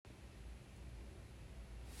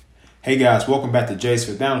Hey guys, welcome back to Jay's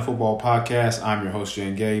Fifth Down Football Podcast. I'm your host,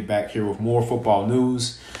 Jan Gay, back here with more football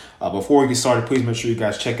news. Before we get started, please make sure you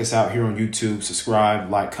guys check us out here on YouTube. Subscribe,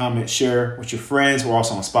 like, comment, share with your friends. We're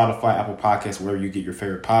also on Spotify, Apple Podcasts, wherever you get your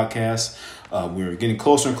favorite podcasts. We're getting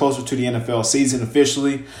closer and closer to the NFL season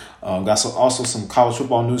officially. Got also some college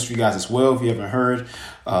football news for you guys as well, if you haven't heard,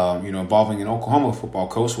 involving an Oklahoma football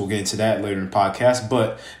coach. We'll get into that later in the podcast.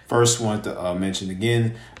 But first, wanted to mention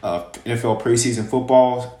again, NFL preseason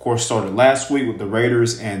football, of course, started last week with the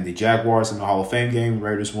Raiders and the Jaguars in the Hall of Fame game.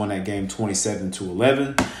 Raiders won that game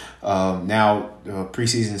 27-11. Now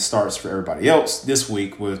preseason starts for everybody else this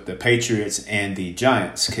week with the Patriots and the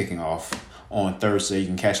Giants kicking off on Thursday. You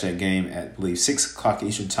can catch that game at, I believe, 6 o'clock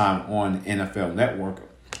Eastern time on NFL Network.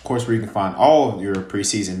 Of course, where you can find all of your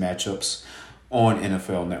preseason matchups on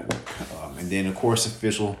NFL Network. And then, of course,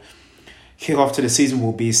 official kickoff to the season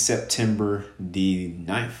will be September the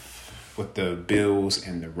 9th with the Bills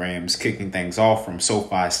and the Rams kicking things off from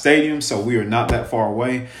SoFi Stadium. So we are not that far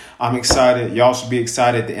away. I'm excited. Y'all should be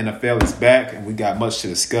excited. The NFL is back, and we got much to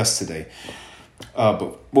discuss today.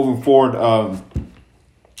 But moving forward,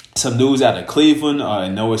 some news out of Cleveland.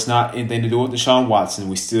 No, it's not anything to do with Deshaun Watson.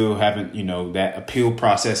 We still haven't, that appeal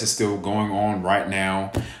process is still going on right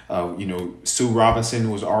now. Sue Robinson,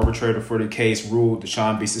 who was arbitrator for the case, ruled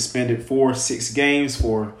Deshaun be suspended for 6 games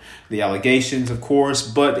for the allegations, of course.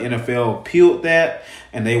 But the NFL appealed that,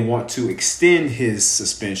 and they want to extend his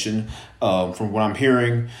suspension, from what I'm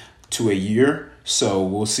hearing, to a year. So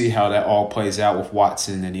we'll see how that all plays out with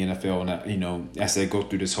Watson and the NFL, as they go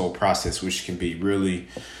through this whole process, which can be really,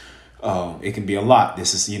 it can be a lot.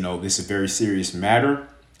 This is a very serious matter,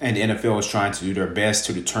 and the NFL is trying to do their best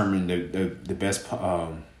to determine the best,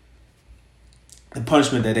 the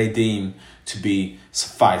punishment that they deem to be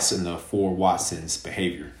suffice enough for Watson's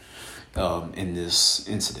behavior, in this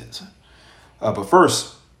incident. But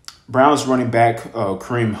first, Browns running back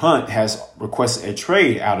Kareem Hunt has requested a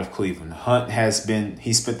trade out of Cleveland. Hunt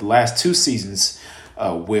he spent the last 2 seasons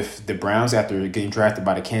with the Browns after getting drafted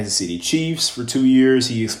by the Kansas City Chiefs for 2 years.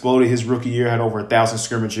 He exploded his rookie year, had over 1,000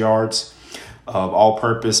 scrimmage yards of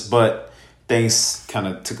all-purpose, but things kind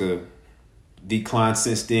of took a decline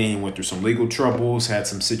since then. He went through some legal troubles, had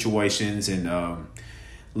some situations, and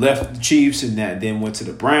left the Chiefs, and then went to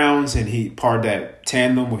the Browns, and he part of that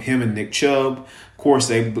tandem with him and Nick Chubb. Of course,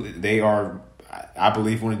 they are, I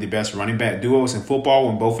believe, one of the best running back duos in football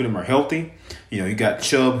when both of them are healthy. You got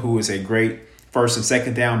Chubb, who is a great first and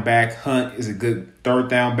second down back. Hunt is a good third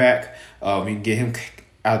down back. You can get him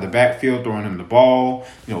out of the backfield, throwing him the ball.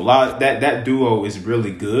 A lot of that duo is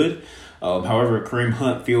really good. However, Kareem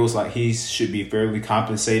Hunt feels like he should be fairly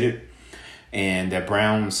compensated, and that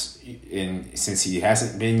Browns, since he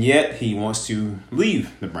hasn't been yet, he wants to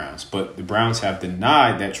leave the Browns. But the Browns have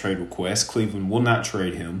denied that trade request. Cleveland will not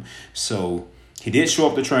trade him. So he did show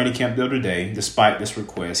up to training camp the other day, despite this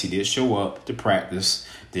request. He did show up to practice,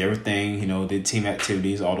 did everything, did team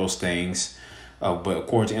activities, all those things. But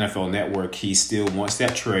according to NFL Network, he still wants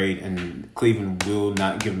that trade, and Cleveland will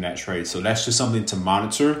not give him that trade. So that's just something to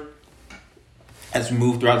monitor as we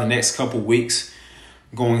move throughout the next couple weeks.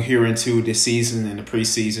 Going here into the season and the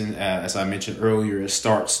preseason, as I mentioned earlier, it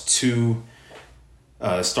starts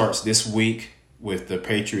this week with the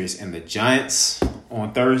Patriots and the Giants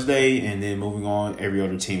on Thursday, and then moving on, every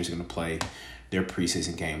other team is going to play their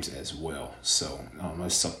preseason games as well. So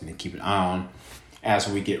that's something to keep an eye on as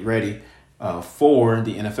we get ready for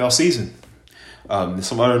the NFL season.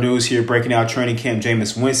 Some other news here breaking out training camp.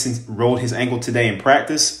 Jameis Winston rolled his ankle today in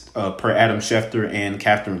practice, per Adam Schefter and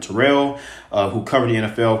Catherine Terrell, who covered the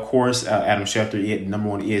NFL, of course. Adam Schefter, the number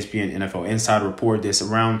one ESPN NFL insider, reported this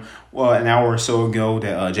around an hour or so ago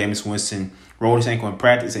that Jameis Winston rolled his ankle in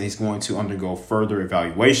practice, and he's going to undergo further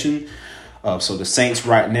evaluation. So the Saints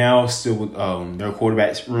right now still with their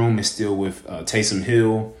quarterback room is still with Taysom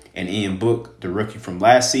Hill and Ian Book, the rookie from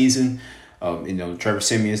last season. Trevor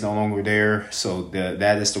Siemian is no longer there. So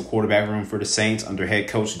that is the quarterback room for the Saints under head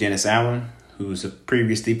coach Dennis Allen, who's a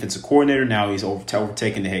previous defensive coordinator. Now he's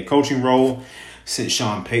overtaken the head coaching role since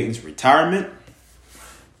Sean Payton's retirement.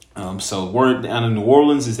 So word down in New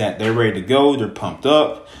Orleans is that they're ready to go. They're pumped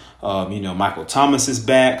up. Michael Thomas is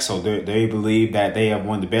back. So they believe that they have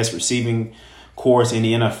one of the best receiving corps in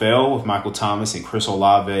the NFL with Michael Thomas and Chris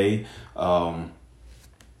Olave.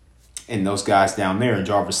 And those guys down there, and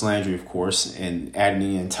Jarvis Landry, of course, and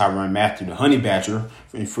adding in Tyrann Mathieu, the Honey Badger,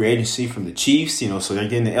 in free agency from the Chiefs. So they're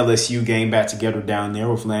getting the LSU game back together down there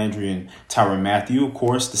with Landry and Tyrann Mathieu. Of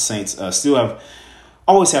course, the Saints still have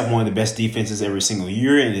always have one of the best defenses every single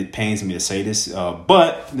year, and it pains me to say this.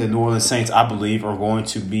 But the New Orleans Saints, I believe, are going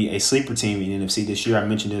to be a sleeper team in the NFC this year. I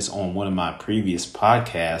mentioned this on one of my previous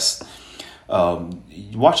podcasts.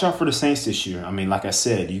 Watch out for the Saints this year. I mean, like I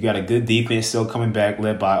said, you got a good defense still coming back,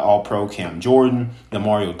 led by All-Pro Cam Jordan,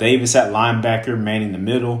 Demario Davis at linebacker, manning the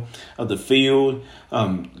middle of the field.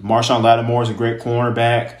 Marshawn Lattimore is a great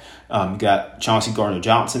cornerback. You got Chauncey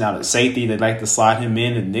Gardner-Johnson out at safety. They like to slide him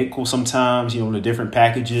in and nickel sometimes, in the different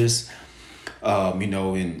packages.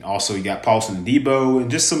 And also you got Paulson Debo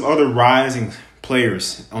and just some other rising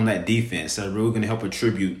players on that defense that are really going to help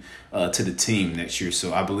attribute to the team next year.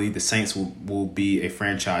 So I believe the Saints will be a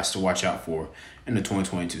franchise to watch out for in the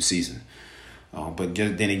 2022 season. But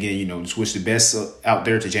then again, just wish the best out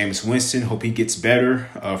there to Jameis Winston. Hope he gets better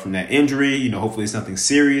from that injury. Hopefully it's nothing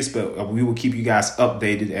serious, but we will keep you guys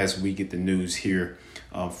updated as we get the news here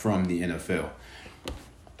from the NFL.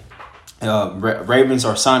 Ravens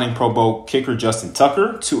are signing Pro Bowl kicker Justin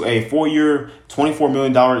Tucker to a 4-year, $24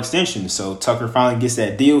 million extension. So Tucker finally gets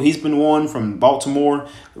that deal he's been wanting from Baltimore,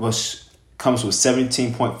 which comes with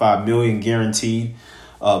 $17.5 million guaranteed.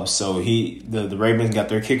 So the Ravens got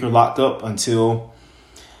their kicker locked up until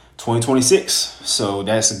 2026. So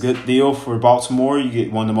that's a good deal for Baltimore. You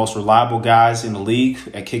get one of the most reliable guys in the league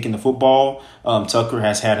at kicking the football. Tucker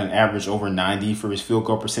has had an average over 90 for his field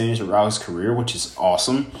goal percentage throughout his career, which is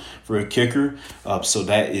awesome for a kicker. So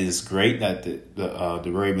that is great that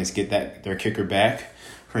the Ravens get their kicker back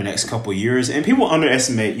for the next couple of years. And people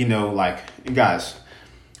underestimate, guys,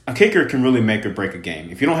 a kicker can really make or break a game.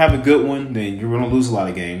 If you don't have a good one, then you're going to lose a lot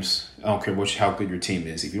of games. I don't care how good your team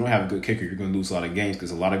is. If you don't have a good kicker, you're going to lose a lot of games because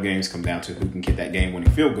a lot of games come down to who can get that game-winning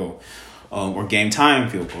field goal or game-time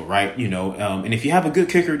field goal, right? And if you have a good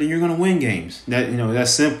kicker, then you're going to win games.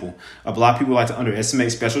 That's simple. A lot of people like to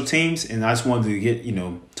underestimate special teams, and I just wanted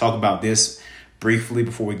to talk about this briefly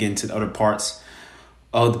before we get into the other parts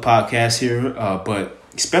of the podcast here. But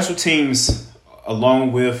special teams,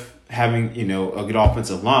 along with having a good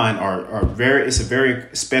offensive line, it's a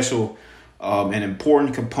very special and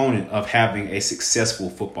important component of having a successful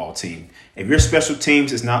football team. If your special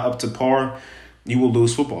teams is not up to par, you will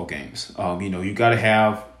lose football games. You got to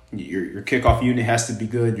have your kickoff unit has to be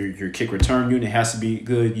good. Your kick return unit has to be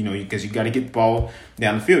good. Because you got to get the ball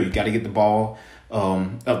down the field. You got to get the ball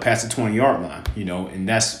up past the 20-yard line. And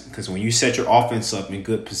that's because when you set your offense up in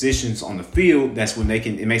good positions on the field, that's when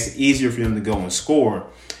it makes it easier for them to go and score.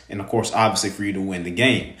 And of course, obviously for you to win the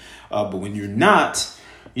game. But when you're not,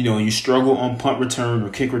 and you struggle on punt return or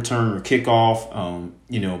kickoff,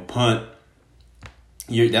 punt,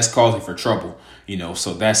 that's causing for trouble.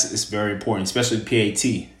 So it's very important, especially the PAT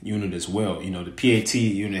unit as well. The PAT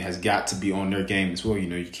unit has got to be on their game as well.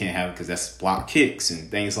 You can't have it because that's block kicks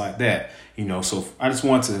and things like that. So I just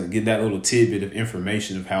want to get that little tidbit of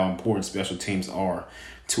information of how important special teams are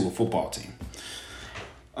to a football team.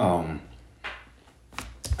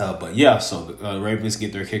 So the Ravens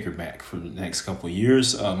get their kicker back for the next couple of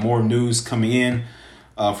years. More news coming in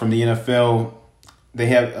from the NFL. They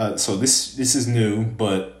have this is new,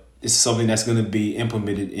 but it's something that's going to be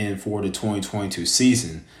implemented for the 2022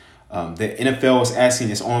 season. The NFL is asking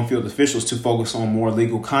its on-field officials to focus on more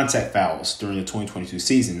legal contact fouls during the 2022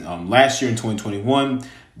 season. Last year in 2021,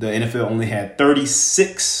 the NFL only had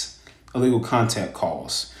 36 illegal contact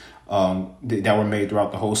calls that were made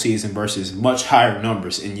throughout the whole season versus much higher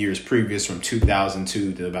numbers in years previous from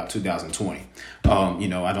 2002 to about 2020. I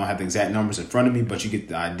don't have the exact numbers in front of me, but you get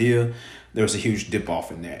the idea. There was a huge dip off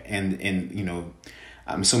in there. And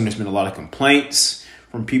I'm assuming there's been a lot of complaints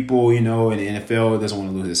from people, in the NFL doesn't want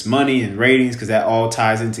to lose its money and ratings because that all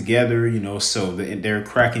ties in together, so they're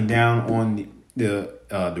cracking down on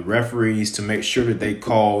the referees to make sure that they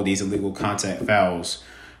call these illegal contact fouls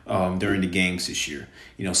during the games this year.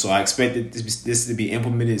 So I expect this to be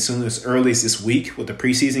implemented as early as this week with the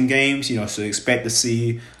preseason games, so expect to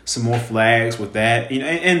see some more flags with that,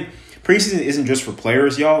 and preseason isn't just for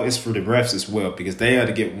players, y'all, it's for the refs as well, because they got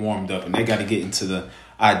to get warmed up and they got to get into the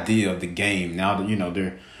idea of the game. Now that,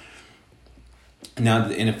 now that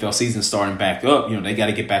the NFL season's starting back up, they got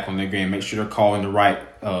to get back on their game, make sure they're calling the right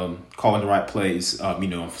plays,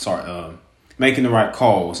 making the right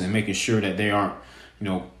calls and making sure that they aren't,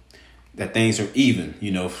 that things are even,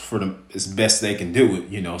 for them as best they can do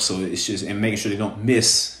it, so it's just, and making sure they don't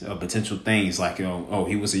miss potential things like,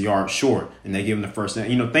 he was a yard short and they give him the first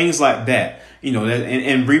down, things like that,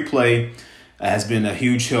 and replay has been a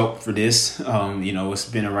huge help for this. It's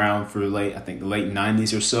been around for the late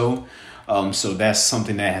 90s or so. So that's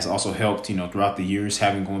something that has also helped, throughout the years,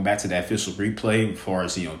 going back to that official replay as far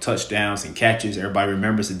as, touchdowns and catches. Everybody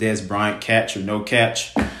remembers the Dez Bryant catch or no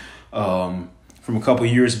catch. from a couple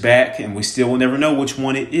years back, and we still will never know which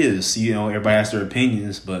one it is. Everybody has their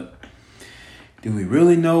opinions, but do we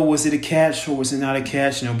really know? Was it a catch or was it not a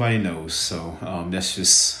catch? Nobody knows. So that's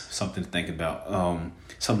just something to think about.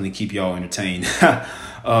 Something to keep y'all entertained.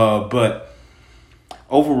 But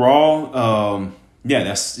overall,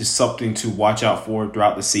 that's just something to watch out for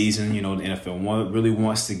throughout the season. The NFL really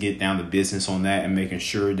wants to get down to business on that and making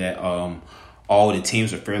sure that all the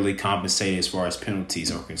teams are fairly compensated as far as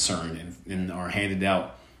penalties are concerned and are handed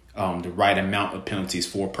out the right amount of penalties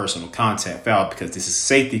for personal contact foul, because this is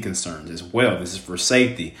safety concerns as well. This is for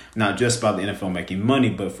safety, not just about the NFL making money,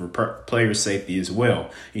 but for player safety as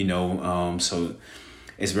well. So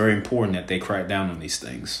it's very important that they crack down on these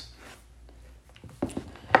things.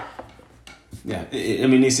 Yeah,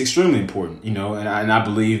 it's extremely important, and I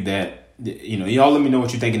believe that, y'all let me know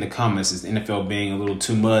what you think in the comments. Is the NFL being a little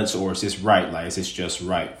too much, or is this right? Like, is this just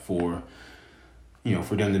right for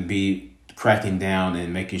them to be cracking down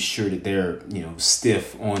and making sure that they're,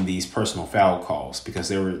 stiff on these personal foul calls, because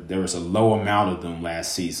there was a low amount of them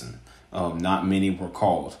last season. Not many were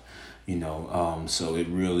called, so it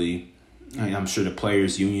really, I'm sure the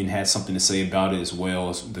players union had something to say about it as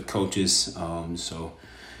well as the coaches. So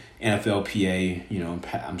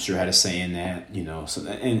NFLPA, I'm sure had a say in that, so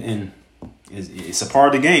and it's a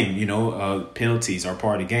part of the game, penalties are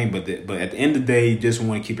part of the game, but at the end of the day, you just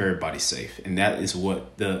want to keep everybody safe. And that is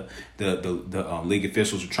what the league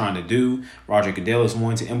officials are trying to do. Roger Goodell is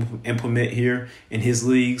wanting to implement here in his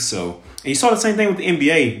league. So, and you saw the same thing with the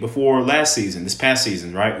NBA before this past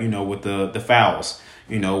season, right? with the fouls,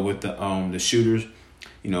 with the shooters,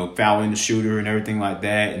 fouling the shooter and everything like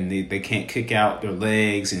that. And they can't kick out their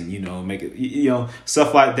legs and, make it,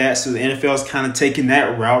 stuff like that. So the NFL is kind of taking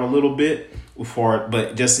that route a little bit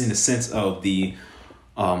but just in the sense of the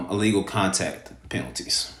illegal contact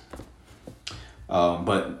penalties.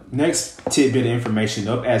 But next tidbit of information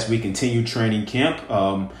up as we continue training camp,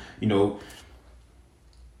 I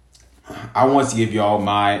want to give y'all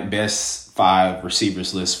my best 5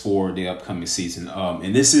 receivers list for the upcoming season.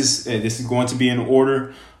 And this is going to be in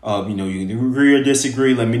order. You can agree or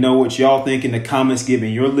disagree. Let me know what y'all think in the comments,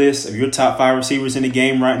 giving your list of your top 5 receivers in the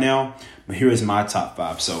game right now. But here is my top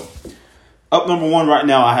 5. So up number 1 right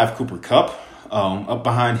now, I have Cooper Kupp. Up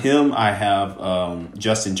behind him, I have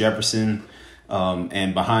Justin Jefferson.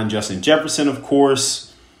 And behind Justin Jefferson, of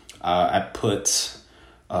course, I put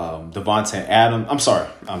Devontae Adams. I'm sorry.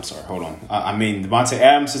 Hold on. Devontae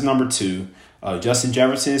Adams is number 2. Justin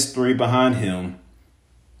Jefferson is 3 behind him.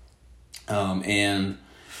 And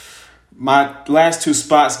my last 2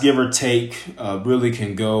 spots, give or take, really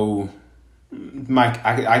can go.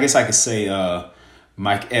 I guess I could say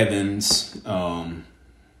Mike Evans.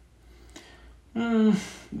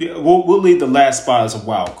 We'll leave the last spot as a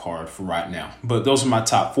wild card for right now. But those are my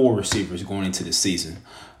top 4 receivers going into the season.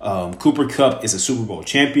 Cooper Kupp is a Super Bowl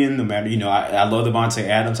champion. No matter, I love Devontae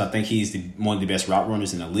Adams. I think he's one of the best route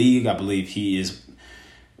runners in the league. I believe he is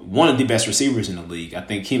one of the best receivers in the league. I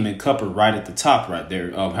think him and Kupp are right at the top right there.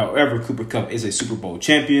 However, Cooper Kupp is a Super Bowl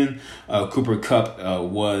champion. Cooper Kupp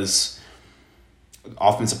was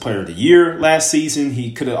Offensive Player of the Year last season.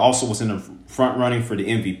 He could have also was in the front running for the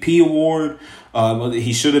MVP award.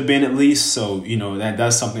 He should have been at least. So,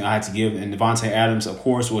 that's something I had to give. And Devontae Adams, of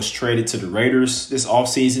course, was traded to the Raiders this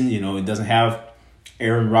offseason. It doesn't have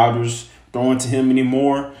Aaron Rodgers throwing to him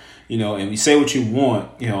anymore. And you say what you want,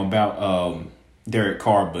 about Derek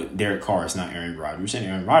Carr, but Derek Carr is not Aaron Rodgers, and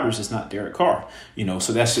Aaron Rodgers is not Derek Carr.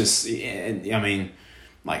 So that's just,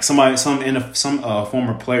 like some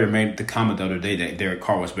former player made the comment the other day that Derek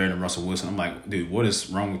Carr was better than Russell Wilson. I'm like, dude, what is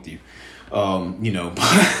wrong with you?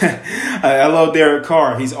 I love Derek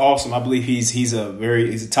Carr. He's awesome. I believe he's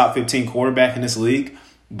a top 15 quarterback in this league,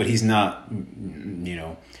 but he's not,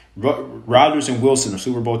 Rodgers and Wilson are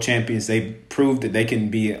Super Bowl champions. They proved that they can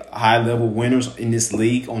be high-level winners in this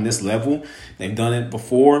league on this level. They've done it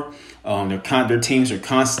before. Their teams are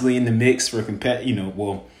constantly in the mix for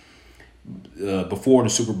before the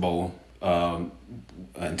Super Bowl in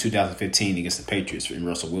 2015 against the Patriots in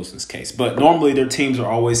Russell Wilson's case. But normally their teams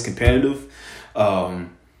are always competitive,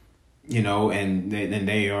 and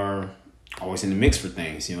they are always in the mix for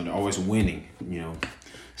things. They're always winning,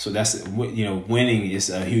 So that's, winning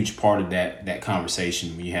is a huge part of that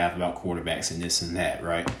conversation when you have about quarterbacks and this and that,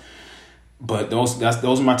 right? But those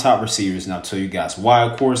are my top receivers, and I'll tell you guys why.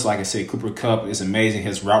 Of course, like I said, Cooper Kupp is amazing.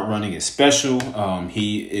 His route running is special.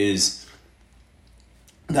 He is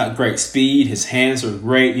got great speed. His hands are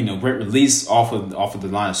great. Great release off of the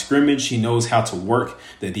line of scrimmage. He knows how to work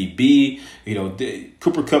the DB.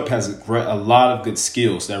 Cooper Kupp has a lot of good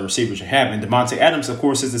skills that receivers should have. And Devontae Adams, of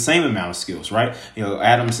course, has the same amount of skills, right?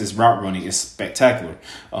 Adams' route running is spectacular.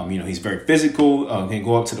 He's very physical, can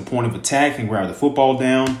go up to the point of attack and grab the football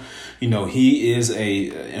down. He is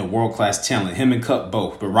a world-class talent, him and Kupp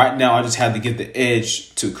both. But right now, I just had to give the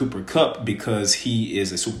edge to Cooper Kupp because he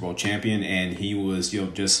is a Super Bowl champion and he was,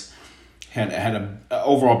 just had an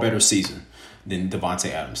overall better season than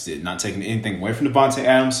Devontae Adams did. Not taking anything away from Devontae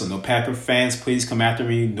Adams, so no Packer fans, please come after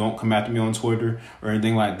me. Don't come after me on Twitter or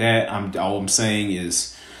anything like that. All I'm saying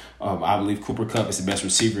is I believe Cooper Kupp is the best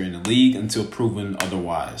receiver in the league until proven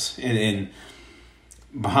otherwise. And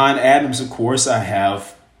behind Adams, of course, I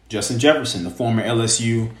have Justin Jefferson, the former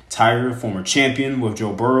LSU Tiger, former champion with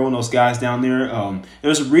Joe Burrow and those guys down there.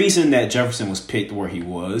 There's a reason that Jefferson was picked where he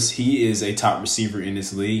was. He is a top receiver in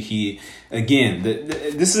this league.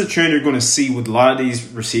 This is a trend you're going to see with a lot of these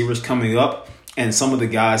receivers coming up, and some of the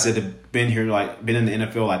guys that have been here, been in the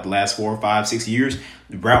NFL like the last 4, 5, 6 years.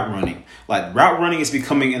 Route running, route running is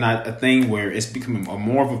becoming a thing where it's becoming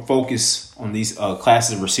more of a focus on these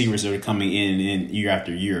classes of receivers that are coming in year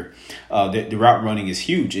after year. The route running is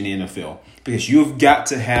huge in the NFL because you've got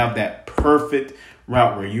to have that perfect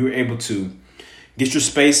route where you're able to get your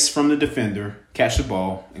space from the defender, catch the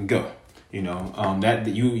ball, and go.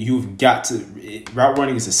 You've got to. Route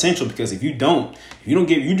running is essential because if you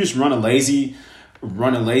just run a lazy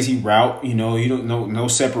route, you don't know, no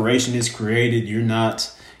separation is created. You're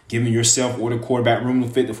not giving yourself or the quarterback room to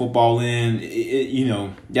fit the football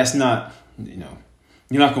in. That's not, you're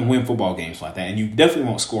not going to win football games like that. And you definitely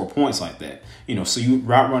won't score points like that. So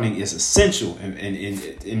route running is essential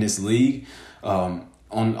in this league, on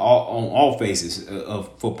all phases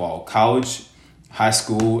of football, college, high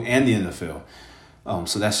school, and the NFL.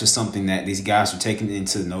 So that's just something that these guys are taking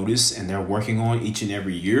into notice and they're working on each and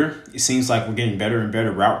every year. It seems like we're getting better and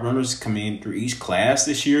better route runners coming in through each class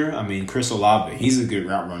this year. Chris Olave, he's a good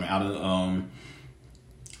route runner out of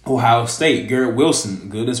Ohio State. Garrett Wilson,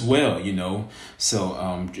 good as well,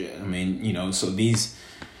 So, so this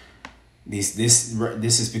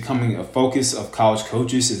is becoming a focus of college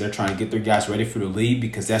coaches as they're trying to get their guys ready for the league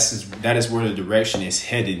because that is where the direction is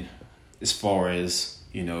headed as far as,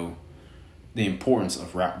 the importance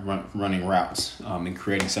of running routes and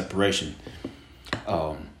creating separation.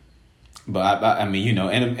 But and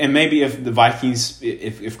maybe if the Vikings,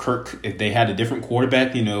 if they had a different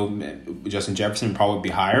quarterback, Justin Jefferson would probably be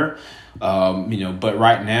higher. But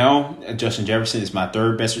right now, Justin Jefferson is my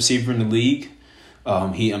third best receiver in the league.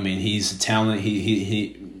 He's a talent.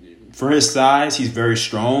 He for his size, he's very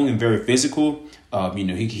strong and very physical.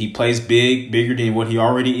 He plays bigger than what he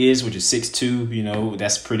already is, which is 6'2".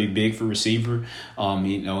 That's pretty big for a receiver.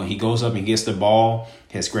 He goes up and gets the ball.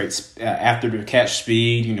 He has great after the catch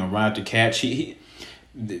speed. Run after catch. He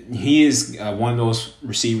is one of those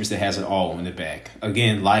receivers that has it all in the back.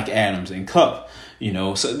 Again, like Adams and Kupp.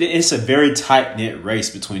 So it's a very tight knit race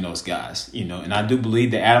between those guys. And I do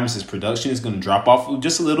believe that Adams' production is going to drop off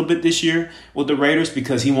just a little bit this year with the Raiders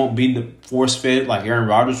because he won't be the force fed like Aaron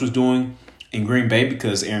Rodgers was doing in Green Bay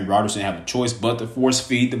because Aaron Rodgers didn't have a choice but to force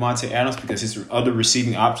feed Devontae Adams because his other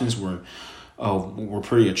receiving options were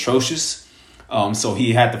pretty atrocious. So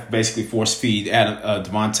he had to basically force feed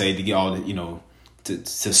Devontae to get all the,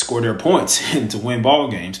 to score their points and to win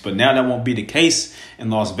ball games. But now that won't be the case in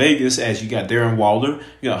Las Vegas as you got Darren Waller,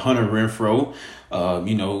 you got Hunter Renfrow,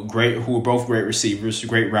 who are both great receivers,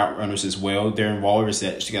 great route runners as well. Darren Waller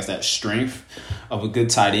got that strength of a good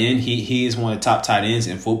tight end. He is one of the top tight ends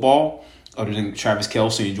in football, other than Travis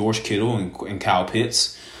Kelce and George Kittle and Kyle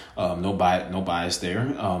Pitts. No bias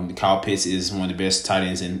there. Kyle Pitts is one of the best tight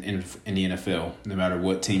ends in the NFL. No matter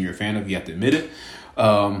what team you're a fan of, you have to admit it.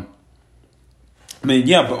 But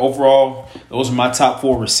overall, those are my top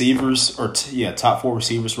four receivers, top four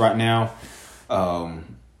receivers right now.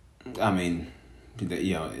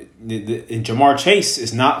 Jamar Chase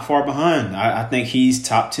is not far behind. I think he's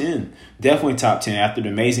top 10, definitely top 10. After the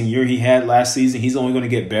amazing year he had last season, he's only going to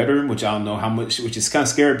get better, which I don't know how much, which is kind of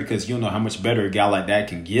scary because you don't know how much better a guy like that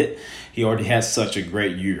can get. He already has such a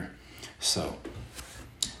great year. So,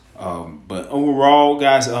 but overall,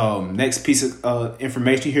 guys, next piece of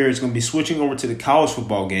information here is going to be switching over to the college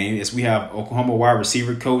football game as we have Oklahoma wide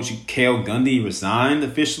receiver coach Cale Gundy resigned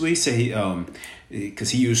officially. Because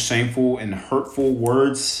he used shameful and hurtful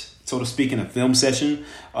words, so to speak, in a film session.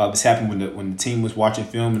 This happened when the team was watching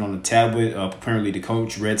film and on the tablet. Apparently, the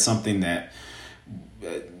coach read something that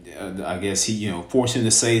I guess he forced him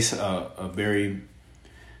to say a very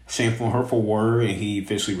shameful, hurtful word, and he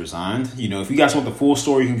officially resigned. You know, if you guys want the full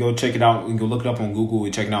story, you can go check it out. You can go look it up on Google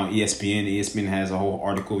and check it out on ESPN. ESPN has a whole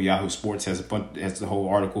article. Yahoo Sports has the whole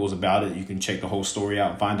articles about it. You can check the whole story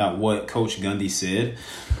out and find out what Coach Gundy said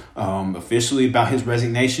officially about his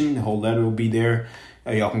resignation. The whole letter will be there.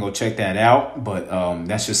 Y'all can go check that out. But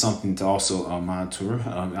that's just something to also monitor.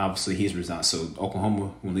 Obviously, he's resigned, so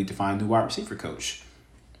Oklahoma will need to find a new wide receiver coach.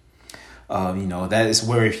 You know, that is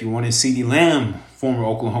where if you wanted CeeDee Lamb, former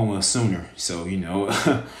Oklahoma Sooner. So, you know,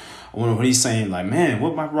 I wonder what he's saying. Like, man,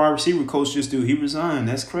 what my wide receiver coach just do? He resigned.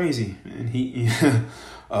 That's crazy. And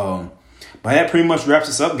but that pretty much wraps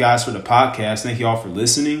us up, guys, for the podcast. Thank you all for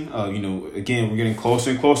listening. You know, again, we're getting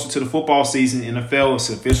closer and closer to the football season. NFL is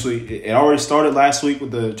officially, it already started last week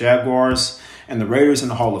with the Jaguars and the Raiders in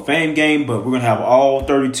the Hall of Fame game, but we're going to have all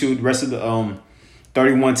 32, the rest of the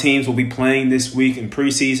 31 teams will be playing this week in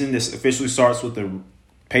preseason. This officially starts with the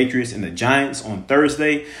Patriots and the Giants on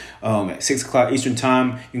Thursday at 6 o'clock Eastern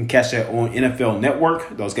time. You can catch that on NFL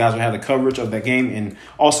Network. Those guys will have the coverage of that game and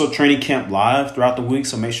also training camp live throughout the week.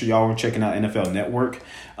 So make sure y'all are checking out NFL Network.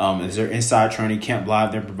 Is their inside training camp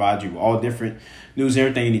live? They provide you with all different news and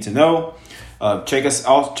everything you need to know. Check us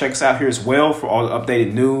out here as well for all the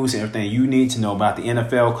updated news and everything you need to know about the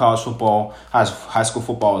NFL, college football, high school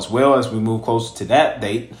football, as well as we move closer to that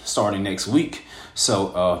date starting next week.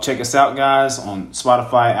 So check us out, guys, on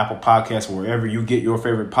Spotify, Apple Podcasts, wherever you get your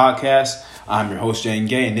favorite podcasts. I'm your host, Jane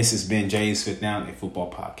Gay, and this has been Jay's Fifth Down, a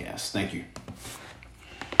football podcast. Thank you.